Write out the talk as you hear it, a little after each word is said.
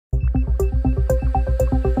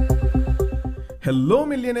Hello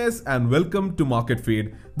millionaires and welcome to Market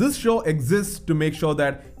Feed. This show exists to make sure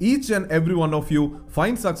that each and every one of you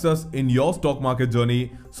find success in your stock market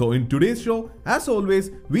journey. So in today's show, as always,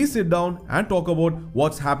 we sit down and talk about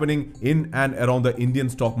what's happening in and around the Indian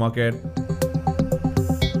stock market.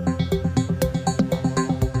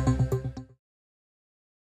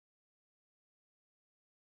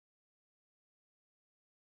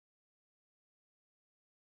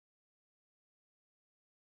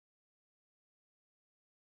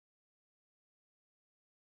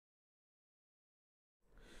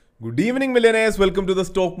 Good evening millionaires, welcome to the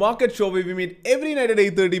stock market show where we meet every night at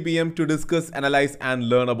 8:30 p.m. to discuss, analyze and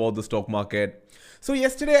learn about the stock market. So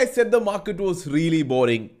yesterday I said the market was really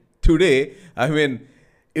boring. Today,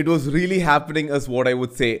 it was really happening as what I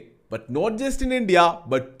would say. But not just in India,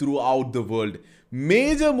 but throughout the world.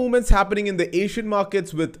 Major movements happening in the Asian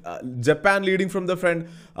markets with Japan leading from the front.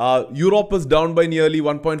 Europe is down by nearly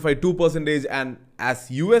 1.52% and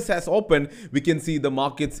as US has opened, we can see the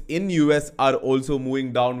markets in US are also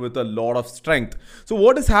moving down with a lot of strength. So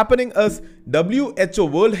what is happening is WHO,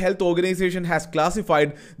 World Health Organization, has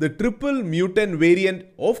classified the triple mutant variant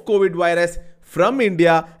of COVID virus from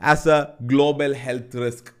India as a global health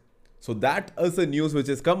risk. So that is the news which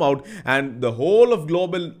has come out and the whole of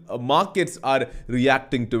global markets are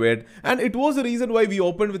reacting to it. And it was the reason why we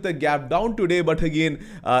opened with a gap down today. But again,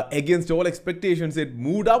 against all expectations, it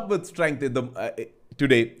moved up with strength in the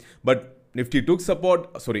today. But Nifty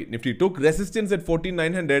took resistance at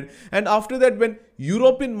 14,900, and after that when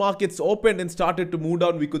European markets opened and started to move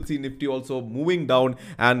down, we could see Nifty also moving down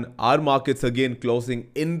and our markets again closing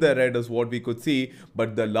in the red is what we could see.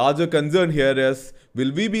 But the larger concern here is,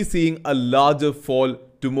 will we be seeing a larger fall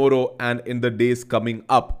tomorrow and in the days coming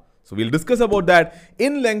up? So we'll discuss about that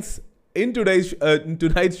in length in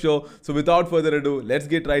tonight's show. So without further ado, let's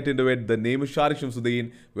get right into it. The name is Sharik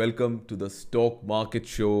Shamsuddin. Welcome to the stock market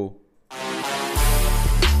show.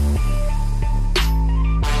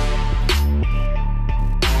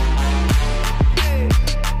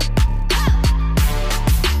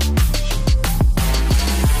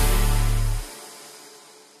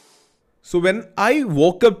 So when I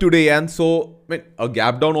woke up today and saw a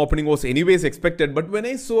gap down opening was anyways expected, but when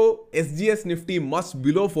I saw SGS Nifty much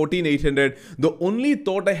below 14,800, the only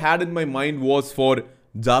thought I had in my mind was for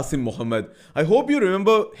Jasim Mohammed. I hope you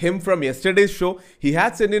remember him from yesterday's show. He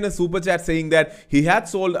had sent in a super chat saying that he had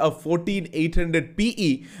sold a 14,800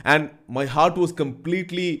 PE and my heart was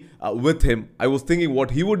completely with him. I was thinking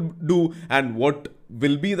what he would do and what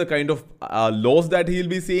will be the kind of loss that he'll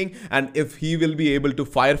be seeing and if he will be able to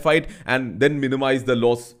firefight and then minimize the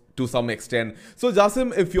loss to some extent. So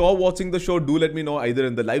Jasim, if you are watching the show, do let me know either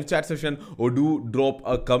in the live chat session or do drop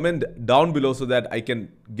a comment down below so that I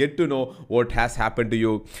can get to know what has happened to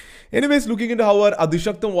you. Anyways, looking into how our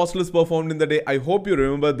Adishaktam watch list performed in the day, I hope you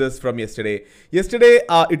remember this from yesterday. Yesterday,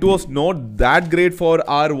 it was not that great for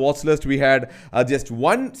our watch list. We had just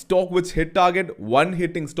one stock which hit target, one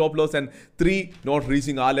hitting stop loss and three not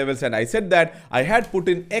reaching our levels. And I said that I had put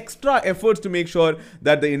in extra efforts to make sure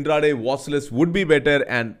that the intraday watch list would be better,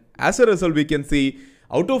 and as a result, we can see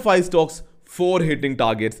out of 5 stocks, 4 hitting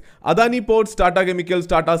targets. Adani Ports, Tata Chemicals,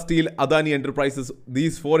 Tata Steel, Adani Enterprises,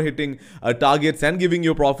 these 4 hitting targets and giving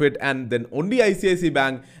you profit, and then only ICICI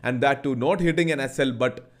Bank, and that too not hitting an SL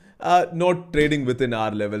but not trading within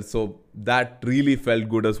our level. So that really felt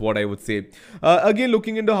good as what I would say. Again,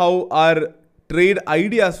 looking into how our trade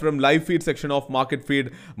ideas from live feed section of Market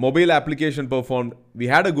Feed mobile application performed, we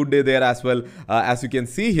had a good day there as well. As you can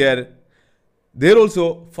see here, there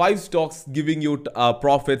also 5 stocks giving you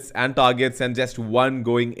profits and targets and just 1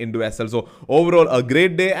 going into SL. So overall a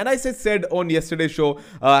great day. And as I said on yesterday's show,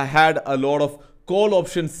 I had a lot of call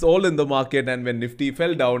options sold in the market, and when Nifty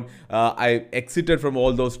fell down, I exited from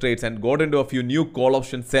all those trades and got into a few new call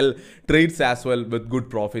option sell trades as well with good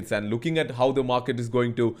profits. And looking at how the market is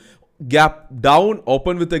going to gap down,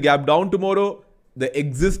 open with a gap down tomorrow, the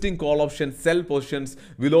existing call option sell positions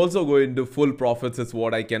will also go into full profits is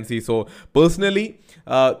what I can see. So personally,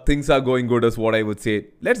 things are going good is what I would say.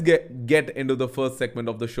 Let's get into the first segment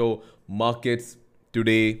of the show, markets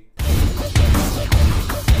today.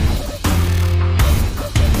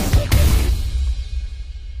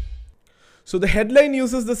 So the headline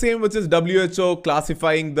news is the same, which is WHO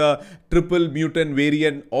classifying the triple mutant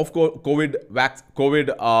variant of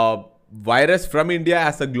COVID virus from India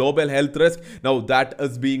as a global health risk. Now that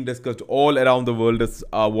is being discussed all around the world is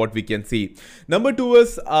what we can see. Number 2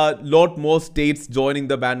 is a lot more states joining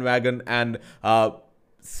the bandwagon and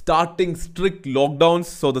starting strict lockdowns.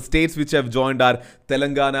 So the states which have joined are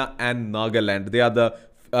Telangana and Nagaland. They are the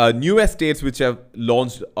newest states which have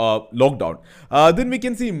launched lockdown. Then we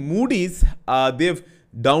can see Moody's, they've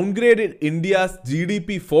downgraded India's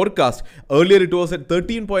GDP forecast. Earlier it was at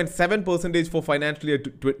 13.7% for financial year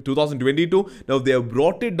 2022. Now they have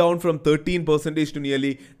brought it down from 13% to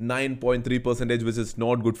nearly 9.3%, which is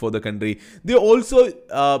not good for the country. They also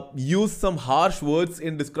used some harsh words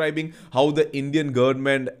in describing how the Indian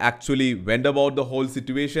government actually went about the whole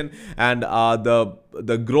situation, and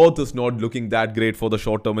the growth is not looking that great for the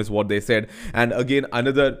short term is what they said. And again,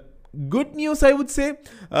 another good news, I would say,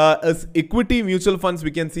 as equity mutual funds,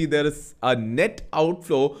 we can see there is a net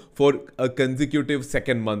outflow for a consecutive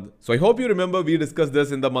second month. So I hope you remember we discussed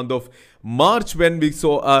this in the month of March when we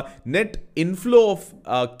saw a net inflow of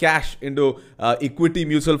cash into equity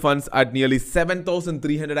mutual funds at nearly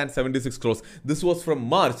 7,376 crores. This was from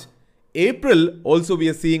March. April also we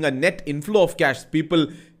are seeing a net inflow of cash, people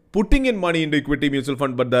putting in money into equity mutual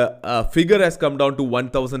fund, but the figure has come down to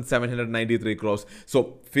 1,793 crores.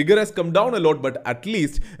 So figure has come down a lot, but at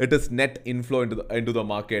least it is net inflow into the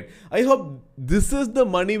market. I hope this is the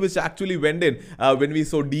money which actually went in when we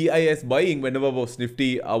saw DIS buying whenever was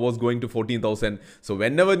Nifty was going to 14,000. So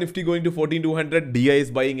whenever Nifty going to 14,200,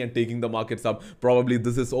 DIS buying and taking the markets up. Probably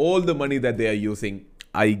this is all the money that they are using,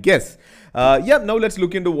 I guess. Yeah, now let's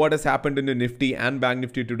look into what has happened in the Nifty and Bank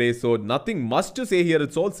Nifty today. So nothing much to say here.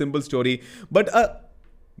 It's all simple story. But a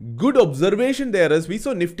good observation there is we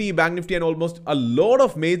saw Nifty, Bank Nifty and almost a lot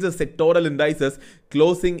of major sectoral indices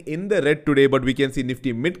closing in the red today. But we can see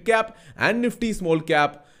Nifty mid cap and Nifty small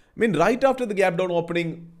cap, I mean, right after the gap down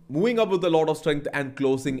opening, moving up with a lot of strength and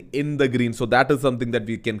closing in the green. So that is something that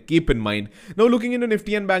we can keep in mind. Now looking into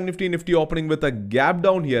Nifty and Bank Nifty, Nifty opening with a gap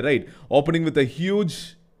down here, right? Opening with a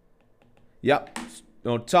huge, yeah,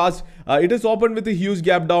 no charge. It is opened with a huge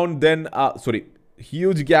gap down, then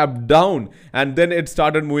huge gap down, and then it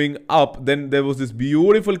started moving up. Then there was this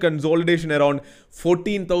beautiful consolidation around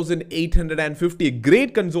 14,850,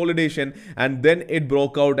 great consolidation, and then it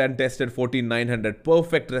broke out and tested 14,900,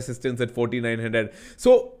 perfect resistance at 14,900.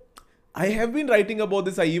 So I have been writing about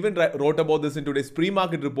this. I even wrote about this in today's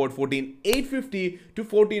pre-market report. 14,850 to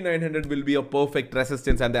 14,900 will be a perfect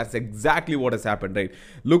resistance, and that's exactly what has happened, right?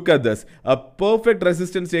 Look at this, a perfect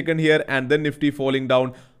resistance taken here, and then Nifty falling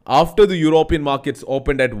down after the European markets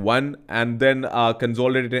opened at 1 and then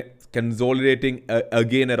consolidating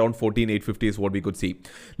again around 14,850 is what we could see.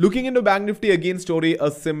 Looking into Bank Nifty, again story a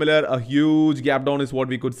similar, a huge gap down is what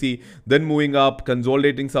we could see, then moving up,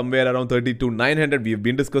 consolidating somewhere around 32,900. We've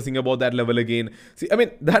been discussing about that level again. See, I mean,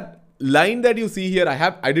 that line that you see here,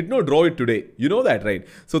 I did not draw it today, you know that, right?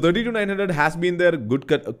 So 32,900 has been there,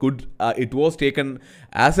 it was taken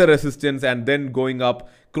as a resistance and then going up,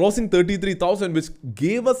 crossing 33,000, which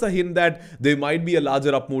gave us a hint that there might be a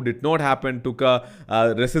larger up move. Did not happen, took a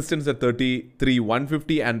resistance at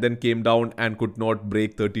 33,150 and then came down and could not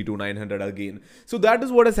break 32,900 again. So that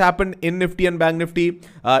is what has happened in Nifty and Bank Nifty.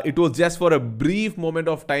 It was just for a brief moment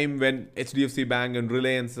of time when HDFC Bank and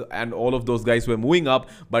Reliance and all of those guys were moving up,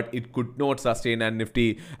 but it could not sustain, and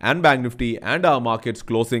Nifty and Bank Nifty and our markets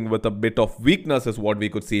closing with a bit of weakness is what we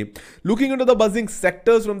could see. Looking into the buzzing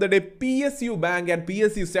sectors from the day, PSU Bank and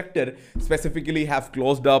PSU sector specifically have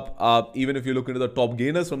closed up. Even if you look into the top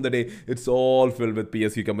gainers from the day, it's all filled with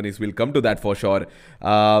PSU companies. We'll come to that for sure.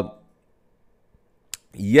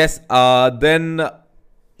 Then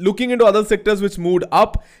looking into other sectors which moved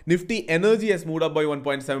up, Nifty Energy has moved up by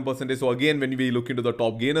 1.7%. So again, when we look into the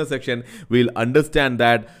top gainer section, we'll understand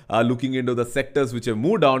that looking into the sectors which have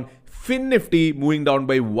moved down, Fin Nifty moving down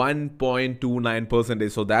by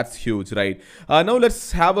 1.29%. So that's huge, right? Now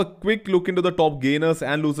let's have a quick look into the top gainers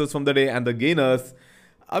and losers from the day. And the gainers,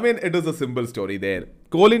 I mean, it is a simple story there.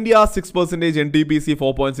 Coal India 6%, NTPC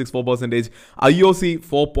 4.64%, IOC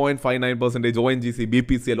 4.59%, ONGC,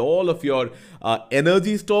 BPCL, all of your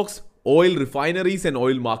energy stocks, oil refineries and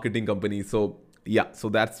oil marketing companies. So yeah, so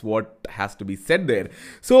that's what has to be said there.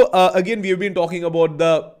 So again, we have been talking about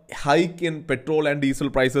the hike in petrol and diesel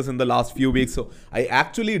prices in the last few weeks. So I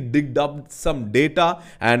actually digged up some data,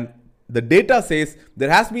 and the data says there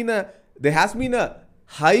has been a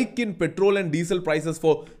hike in petrol and diesel prices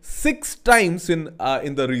for 6 times in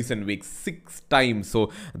the recent weeks. 6 times.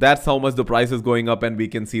 So that's how much the price is going up, and we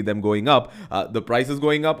can see them going up. The price is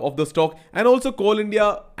going up of the stock, and also Coal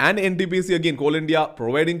India and NTPC. Again, Coal India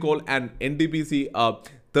providing coal, and NTPC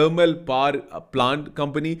thermal power plant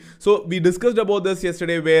company. So we discussed about this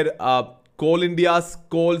yesterday, where Coal India's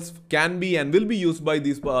coals can be and will be used by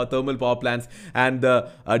these thermal power plants, and the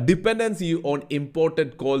dependency on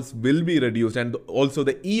imported coals will be reduced, and also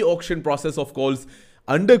the e-auction process of coals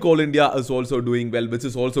under Coal India is also doing well, which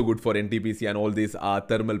is also good for NTPC and all these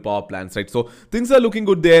thermal power plants, right? So things are looking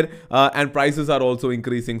good there, and prices are also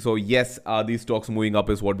increasing. So yes, these stocks moving up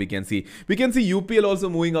is what we can see. We can see UPL also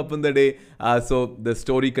moving up in the day. So the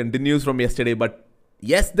story continues from yesterday, but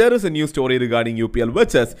yes, there is a new story regarding UPL,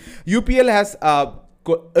 which is UPL has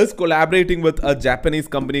is collaborating with a Japanese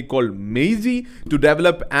company called Meiji to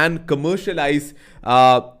develop and commercialize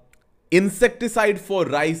insecticide for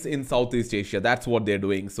rice in Southeast Asia. That's what they're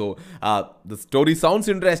doing. So the story sounds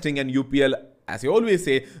interesting, and UPL, as I always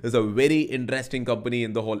say, is a very interesting company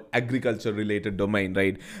in the whole agriculture related domain,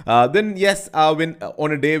 right? Then yes, when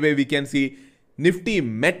on a day where we can see Nifty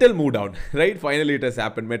metal move down, right? Finally it has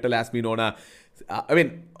happened. Metal has been on a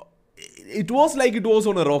it was like it was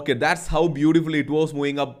on a rocket. That's how beautifully it was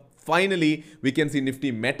moving up. Finally we can see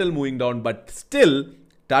Nifty metal moving down, but still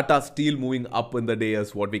Tata Steel moving up in the day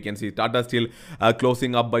is what we can see. Tata Steel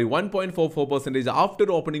closing up by 1.44% after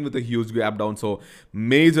opening with a huge gap down. So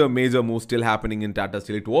major move still happening in Tata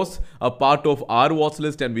Steel. It was a part of our watch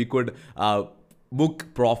list, and we could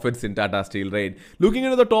book profits in Tata Steel, right? Looking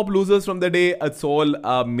into the top losers from the day, it's all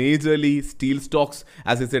majorly steel stocks.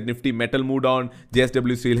 As I said, Nifty metal moved down,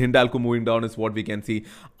 JSW Steel, Hindalco moving down is what we can see.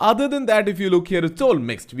 Other than that, if you look here, it's all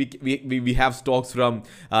mixed. We have stocks from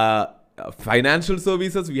financial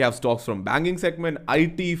services, we have stocks from banking segment,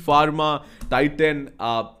 IT, pharma, Titan,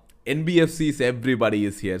 NBFCs, everybody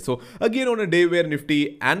is here. So again, on a day where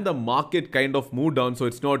Nifty and the market kind of moved down, so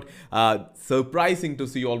it's not surprising to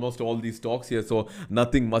see almost all these stocks here. So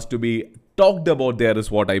nothing much to be talked about there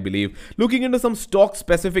is what I believe. Looking into some stock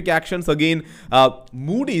specific actions, again,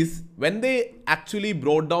 Moody's, when they actually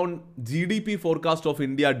brought down GDP forecast of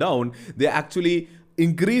India down, they actually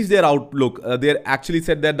increased their outlook. They actually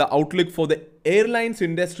said that the outlook for the airlines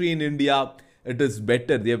industry in India, it is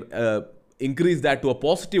better. They have increased that to a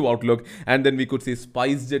positive outlook, and then we could see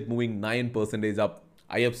SpiceJet moving 9% up.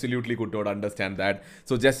 I absolutely could not understand that.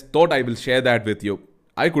 So just thought I will share that with you.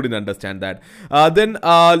 I couldn't understand that. Then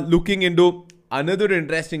looking into another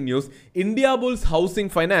interesting news, Indiabulls Housing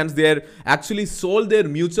Finance, they actually sold their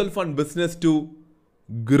mutual fund business to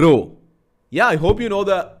Grow. Yeah, I hope you know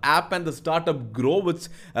the app and the startup Grow, which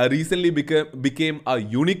recently became a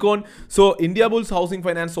unicorn. So Indiabulls Housing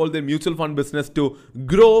Finance sold their mutual fund business to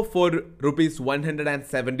Grow for rupees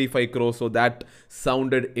 175 crores. So that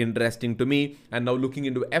sounded interesting to me. And now looking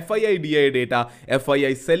into FII DII data,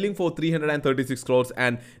 FII selling for 336 crores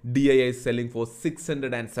and DII selling for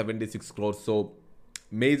 676 crores. So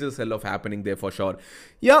major sell-off happening there for sure.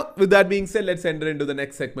 Yeah, with that being said, let's enter into the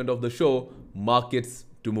next segment of the show, Markets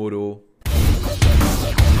Tomorrow.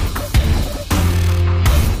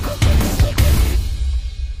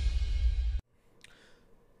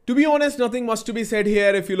 To be honest, nothing much to be said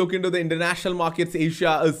here. If you look into the international markets,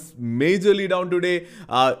 Asia is majorly down today.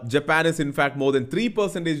 Japan is in fact more than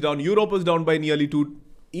 3% down. Europe is down by nearly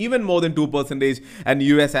even more than 2%. And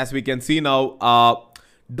US, as we can see now,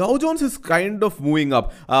 Dow Jones is kind of moving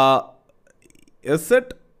up. Is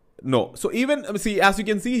it? No. So even, see, as you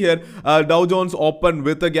can see here, Dow Jones opened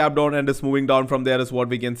with a gap down and is moving down from there is what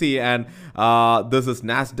we can see. And this is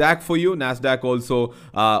NASDAQ for you. NASDAQ also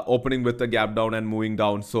opening with a gap down and moving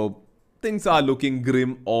down. So things are looking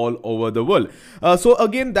grim all over the world. So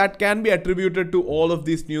again, that can be attributed to all of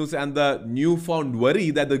this news and the newfound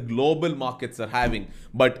worry that the global markets are having.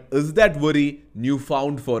 But is that worry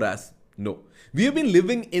newfound for us? No. We have been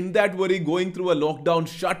living in that worry, going through a lockdown,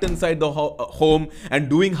 shut inside the home and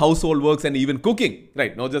doing household works and even cooking,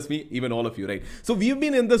 right? Not just me, even all of you, right? So we have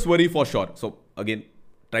been in this worry for sure. So again,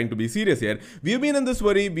 trying to be serious here. We have been in this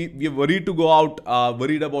worry. We are worried to go out,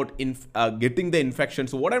 worried about getting the infection.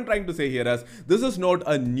 So what I'm trying to say here is, this is not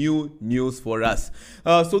a new news for us.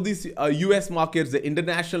 So these US markets, the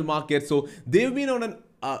international markets, so they've been on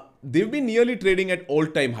they've been nearly trading at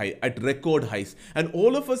all-time high, at record highs. And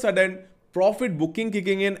all of a sudden, profit booking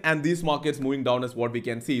kicking in and these markets moving down is what we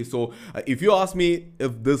can see. So if you ask me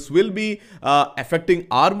if this will be affecting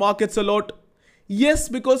our markets a lot, yes,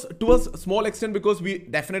 because to a small extent, because we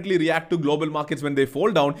definitely react to global markets when they fall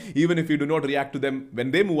down. Even if we do not react to them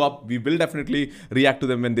when they move up, we will definitely react to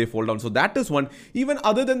them when they fall down. So that is one. Even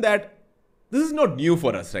other than that, this is not new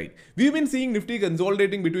for us, right? We've been seeing Nifty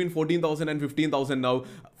consolidating between 14,000 and 15,000 now,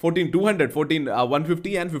 14,200,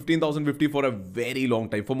 150 and 15,050 for a very long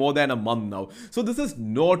time, for more than a month now. So this is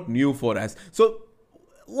not new for us. So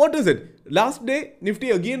what is it? Last day, Nifty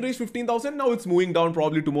again reached 15,000. Now it's moving down.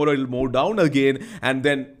 Probably tomorrow it will move down again. And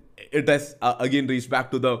then it has again reached back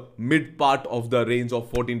to the mid part of the range of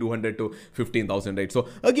 14,200 to 15,000, right? So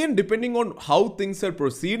again, depending on how things are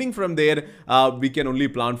proceeding from there, we can only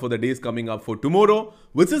plan for the days coming up. For tomorrow,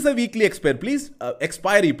 which is a weekly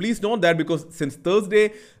expiry, please note that, because since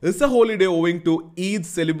Thursday is a holiday owing to Eid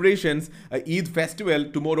celebrations, Eid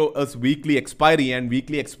festival, tomorrow is weekly expiry, and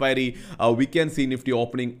weekly expiry, we can see Nifty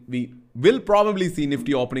opening. We will probably see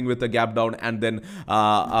Nifty opening with a gap down and then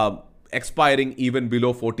expiring even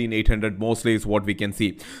below 14,800 mostly is what we can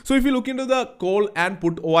see. So if you look into the call and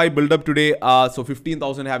put OI buildup today, so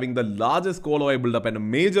 15,000 having the largest call OI buildup and a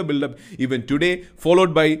major buildup even today,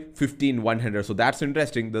 followed by 15,100. So that's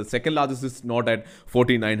interesting. The second largest is not at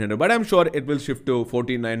 14,900, but I'm sure it will shift to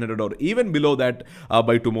 14,900 or even below that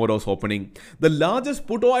by tomorrow's opening. The largest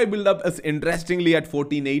put OI buildup is interestingly at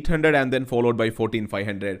 14,800 and then followed by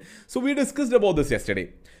 14,500. So we discussed about this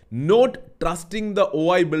yesterday. Not trusting the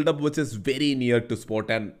OI buildup, which is very near to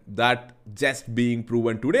spot, and that just being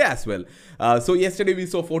proven today as well. So yesterday we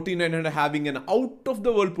saw 14,900 having an out of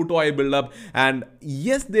the world put OI buildup, and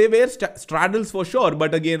yes, they were straddles for sure,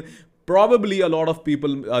 but again, probably a lot of people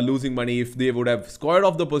losing money if they would have squared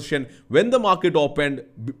off the position when the market opened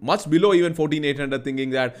much below even 14,800, thinking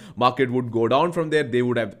that market would go down from there. They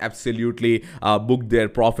would have absolutely booked their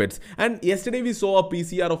profits. And yesterday we saw a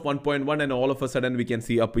PCR of 1.1 and all of a sudden we can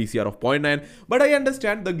see a PCR of 0.9. But I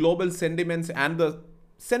understand the global sentiments and the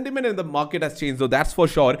sentiment in the market has changed, so that's for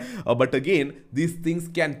sure. But again, these things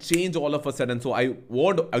can change all of a sudden. So I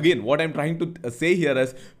want, again, what I'm trying to say here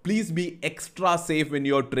is, please be extra safe when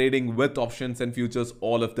you're trading with options and futures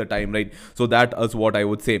all of the time, right? So that is what I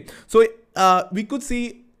would say. So we could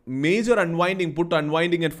see major unwinding, put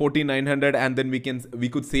unwinding at 14,900, and then we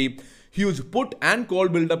could see huge put and call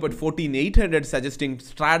build up at 14,800, suggesting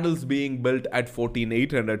straddles being built at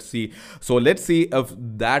 14,800. See, so let's see if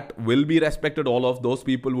that will be respected. All of those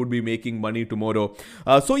people would be making money tomorrow.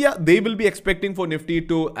 So yeah, they will be expecting for Nifty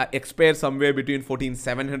to expire somewhere between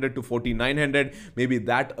 14,700 to 14,900. Maybe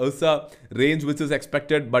that is a range which is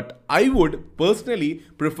expected, but I would personally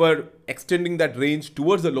prefer extending that range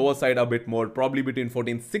towards the lower side a bit more, probably between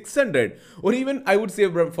 14,600 or even I would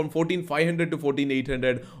say from 14,500 to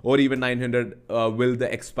 14,800 or even 900 will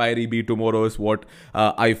the expiry be tomorrow is what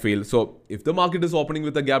I feel. So if the market is opening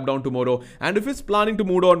with a gap down tomorrow and if it's planning to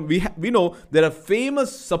move on, we know there are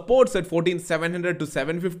famous supports at 14,700 to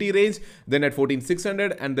 750 range, then at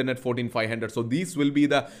 14,600 and then at 14,500. So these will be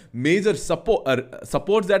the major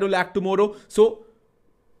supports that will act tomorrow. So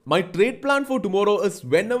my trade plan for tomorrow is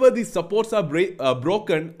whenever these supports are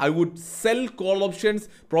broken, I would sell call options,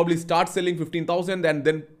 probably start selling 15,000 and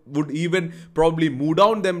then would even probably move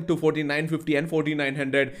down them to 14,950 and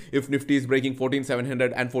 14,900 if Nifty is breaking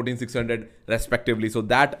 14,700 and 14,600 respectively. So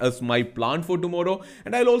that is my plan for tomorrow.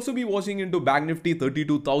 And I'll also be watching into Bank Nifty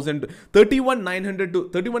 31,800 to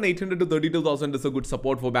 32,000 is a good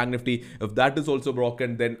support for Bank Nifty. If that is also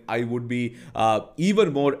broken, then I would be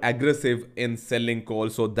even more aggressive in selling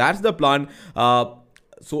calls. So that's the plan.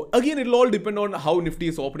 So again, it will all depend on how Nifty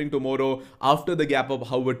is opening tomorrow after the gap up,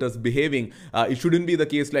 how it is behaving. It shouldn't be the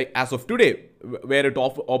case like as of today, where it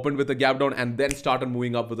opened with a gap down and then started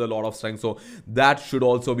moving up with a lot of strength. So that should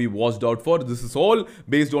also be watched out for. This is all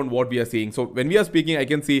based on what we are seeing. So when we are speaking, I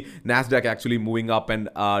can see Nasdaq actually moving up and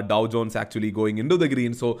Dow Jones actually going into the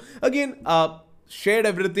green. So again, shared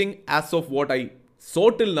everything as of what I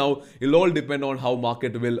saw till now. It'll all depend on how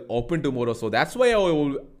market will open tomorrow. So that's why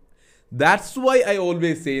I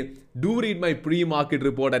always say, do read my pre-market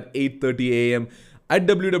report at 8:30 a.m. at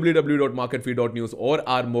www.marketfeed.news or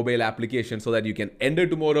our mobile application so that you can enter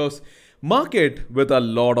tomorrow's market with a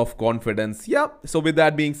lot of confidence. Yeah, so with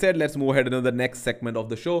that being said, let's move ahead into the next segment of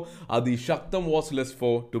the show, the Shaktam watch list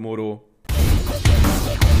for tomorrow.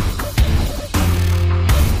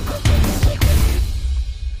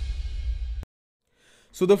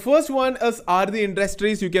 So the first one is are the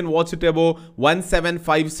industries. You can watch it above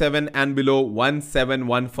 1757 and below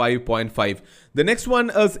 1715.5. The next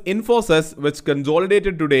one is Infosys, which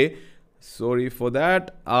consolidated today. Sorry for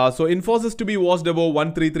that. So Infosys to be watched above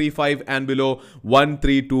 1335 and below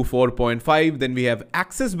 1324.5. Then we have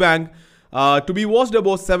Axis Bank to be watched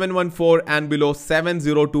above 714 and below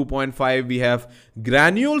 702.5. We have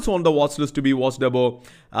Granules on the watch list to be watched above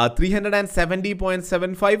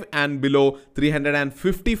 370.75 and below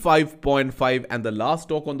 355.5. And the last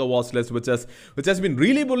stock on the watch list, which has been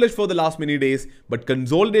really bullish for the last many days but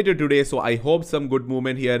consolidated today. So I hope some good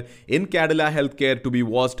movement here in Cadila Healthcare to be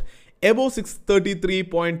watched above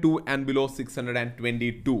 633.2 and below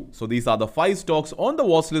 622. So these are the 5 stocks on the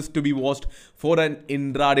watch list to be watched for an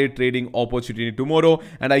intraday trading opportunity tomorrow.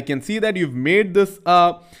 And I can see that you've made this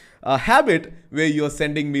habit where you're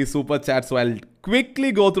sending me super chats. So I'll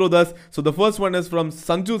quickly go through this. So the first one is from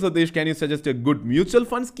Sanju Satish. Can you suggest a good mutual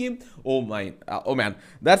fund scheme? Oh my, oh man,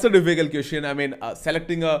 that's a difficult question. I mean,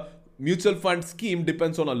 selecting a mutual fund scheme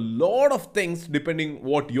depends on a lot of things depending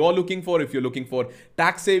what you're looking for. If you're looking for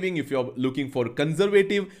tax saving, if you're looking for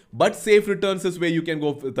conservative but safe returns, is where you can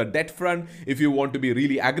go with a debt fund. If you want to be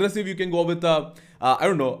really aggressive, you can go with a I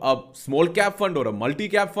don't know, a small cap fund or a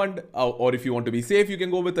multi-cap fund, or if you want to be safe, you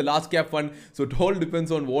can go with a large cap fund. So it all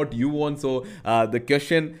depends on what you want. So the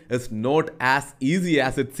question is not as easy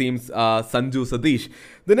as it seems, Sanju Satish.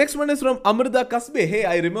 The next one is from Amrita Kasbe. Hey,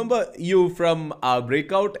 I remember you from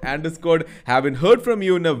Breakout and Discord. Haven't heard from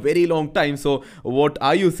you in a very long time. So what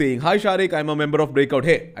are you saying? Hi Sharik, I'm a member of Breakout.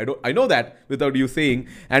 Hey, I know that without you saying,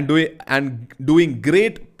 and doing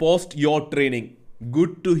great post your training.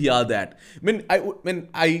 Good to hear that.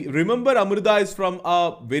 I remember Amrita is from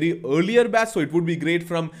a very earlier batch, so it would be great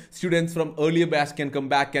from students from earlier batch can come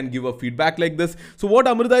back and give a feedback like this. So what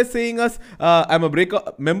Amrita is saying is, I'm a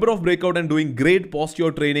member of Breakout and doing great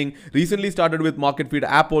posture training. Recently started with Market Feed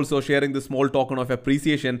app, also sharing the small token of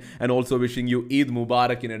appreciation and also wishing you Eid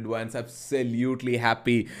Mubarak in advance. Absolutely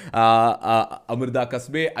happy, Amrita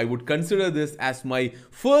Kasbe. I would consider this as my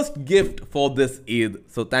first gift for this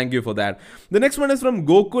Eid. So thank you for that. The next one is from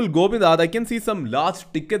Gokul Gobindad. I can see some large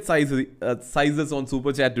ticket sizes on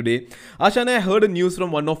Super Chat today. Ashana, I heard a news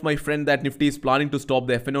from one of my friend that Nifty is planning to stop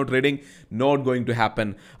the FNO trading. Not going to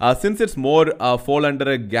happen. Since it's more fall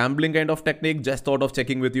under a gambling kind of technique, just thought of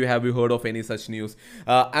checking with you. Have you heard of any such news?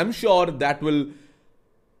 I'm sure that will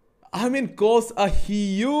cause a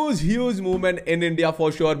huge movement in India for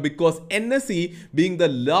sure, because NSE being the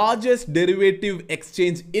largest derivative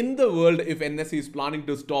exchange in the world, if NSE is planning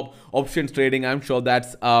to stop options trading, I'm sure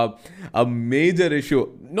that's a major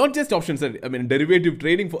issue. Not just options, derivative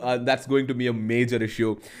trading, that's going to be a major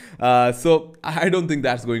issue. So I don't think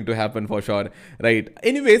that's going to happen for sure, right?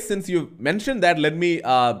 Anyways, since you mentioned that, let me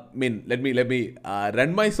run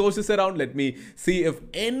my sources around. Let me see if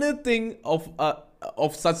anything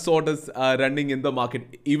of such sort is running in the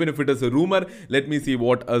market. Even if it is a rumor, let me see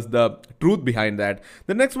what is the truth behind that.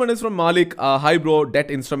 The next one is from Malik. Hi bro,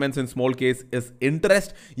 debt instruments in small case is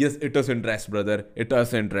interest. Yes, it is interest, brother. It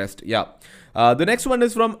is interest. Yeah. The next one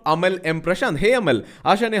is from Amal M. Prashant. Hey Amal,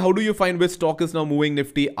 Ashane, how do you find which stock is now moving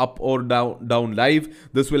Nifty up or down live?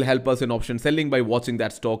 This will help us in option selling by watching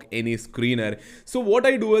that stock any screener. So what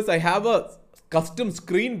I do is I have a custom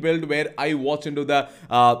screen build where I watch into the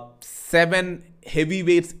 7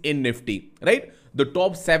 heavyweights in Nifty, right? The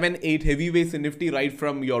top 7-8 heavyweights in Nifty, right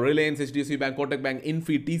from your Reliance, HDFC Bank, Kotak Bank,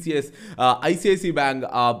 Infi, TCS, ICICI Bank,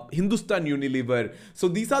 Hindustan Unilever. So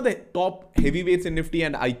these are the top heavyweights in Nifty,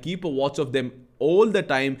 and I keep a watch of them all the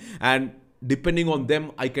time, and depending on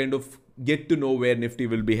them, I kind of get to know where Nifty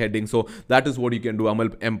will be heading. So that is what you can do, Amal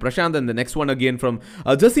M. Prashant. And the next one again from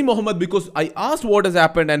Jassim Mohammed, because I asked what has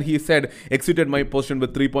happened and he said exited my position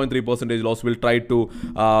with 3.3% loss. We'll try to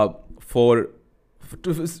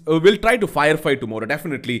we'll try to firefight tomorrow,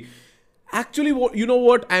 definitely. Actually, you know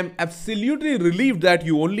what? I'm absolutely relieved that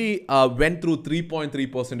you only went through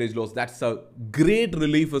 3.3% loss. That's a great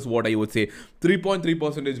relief is what I would say.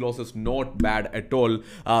 3.3% loss is not bad at all.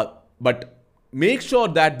 But make sure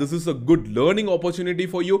that this is a good learning opportunity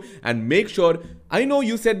for you, and make sure, I know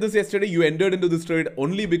you said this yesterday, you entered into this trade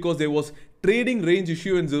only because there was trading range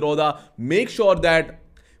issue in Zerodha. Make sure that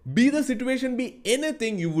be the situation, be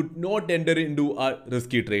anything, you would not enter into a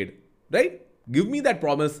risky trade, right? Give me that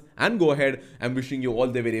promise and go ahead. I'm wishing you all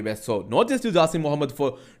the very best. So not just to Jassim Mohammed,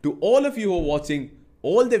 to all of you who are watching,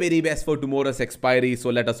 all the very best for tomorrow's expiry. So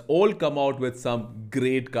let us all come out with some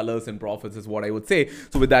great colors and profits is what I would say.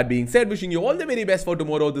 So with that being said, wishing you all the very best for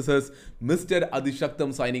tomorrow. This is Mr.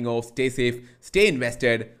 Adishaktam signing off. Stay safe, stay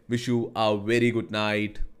invested. Wish you a very good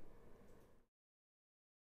night.